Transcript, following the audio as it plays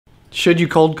Should you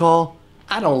cold call?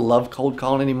 I don't love cold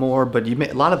calling anymore, but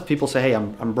a lot of people say, hey,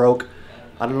 I'm broke.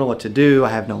 I don't know what to do. I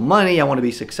have no money. I want to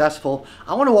be successful.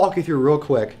 I want to walk you through real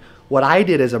quick what I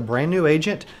did as a brand new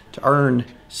agent to earn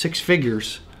 6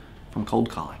 figures from cold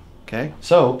calling, okay?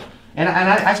 So, and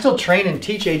I still train and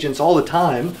teach agents all the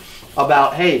time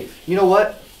about, hey, you know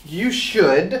what? You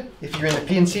should, if you're in the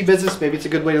P&C business, maybe it's a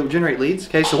good way to generate leads,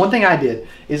 okay? So one thing I did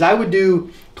is I would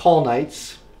do call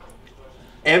nights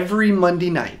every Monday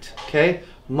night, okay?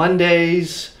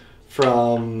 Mondays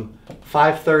from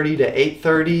 5:30 to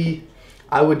 8:30,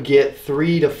 I would get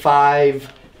 3 to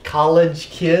 5 college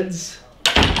kids,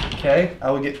 okay? I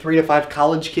would get 3 to 5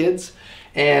 college kids,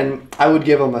 and I would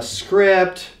give them a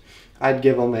script. I'd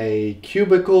give them a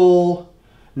cubicle,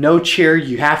 no chair.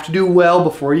 You have to do well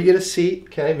before you get a seat,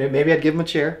 okay? Maybe I'd give them a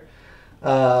chair.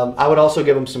 I would also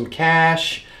give them some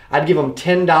cash. I'd give them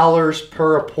 $10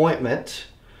 per appointment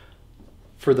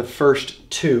for the first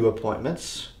 2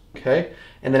 appointments, okay?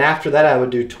 And then after that, I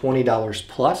would do $20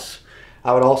 plus.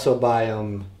 I would also buy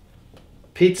them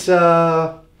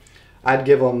pizza. I'd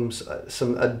give them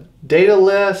a data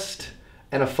list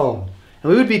and a phone.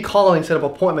 And we would be calling, set up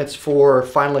appointments for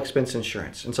final expense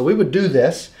insurance. And so we would do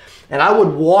this, and I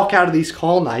would walk out of these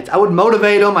call nights. I would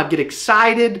motivate them. I'd get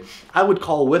excited. I would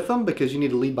call with them because you need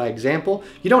to lead by example.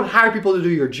 You don't hire people to do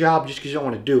your job just because you don't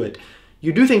want to do it.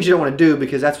 You do things you don't want to do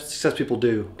because that's what success people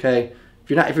do, okay?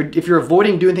 If you're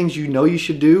avoiding doing things you know you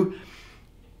should do,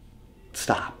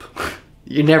 stop.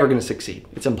 You're never going to succeed.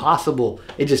 It's impossible.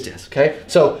 It just is, okay?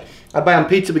 So I'd buy them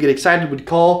pizza, we'd get excited, we'd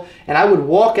call, and I would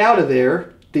walk out of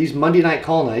there, these Monday night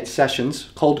call nights,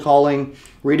 sessions, cold calling,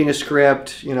 reading a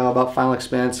script, you know, about final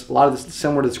expense, a lot of this is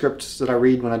similar to the scripts that I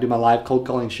read when I do my live cold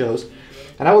calling shows.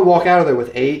 And I would walk out of there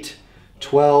with 8,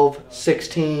 12,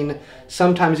 16,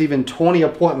 sometimes even 20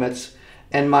 appointments,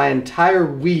 and my entire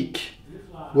week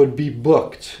would be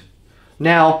booked.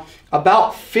 Now,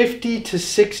 about 50 to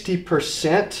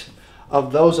 60%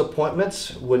 of those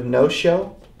appointments would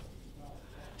no-show,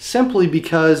 simply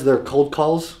because they're cold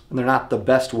calls and they're not the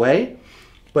best way.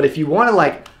 But if you want to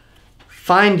like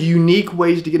find unique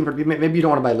ways to get in front of people, maybe you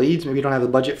don't want to buy leads, maybe you don't have the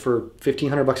budget for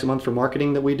 $1,500 a month for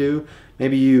marketing that we do,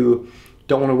 maybe you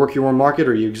don't want to work your own market,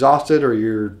 or you're exhausted, or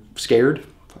you're scared.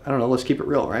 I don't know, let's keep it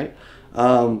real, right?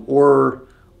 Or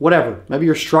whatever, maybe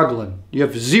you're struggling. You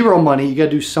have 0 money, you gotta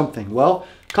do something. Well,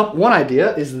 one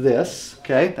idea is this,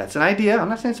 okay? That's an idea. I'm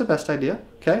not saying it's the best idea,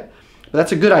 okay? But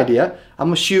that's a good idea. I'm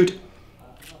gonna shoot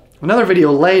another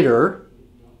video later.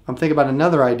 I'm thinking about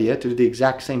another idea to do the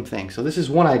exact same thing. So this is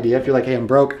one idea. If you're like, hey, I'm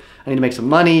broke, I need to make some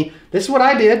money. This is what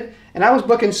I did. And I was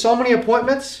booking so many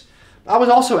appointments. I was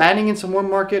also adding in some warm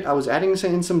market. I was adding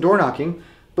in some door knocking.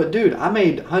 But dude, I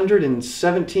made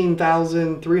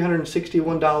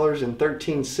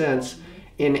 $117,361.13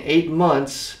 in 8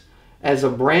 months as a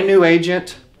brand new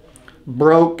agent,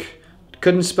 broke,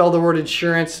 couldn't spell the word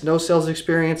insurance, no sales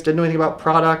experience, didn't know anything about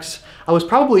products. I was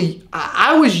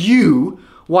you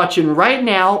watching right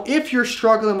now if you're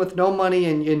struggling with no money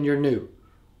and you're new.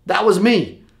 That was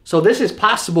me. So this is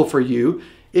possible for you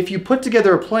if you put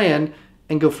together a plan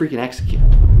and go freaking execute.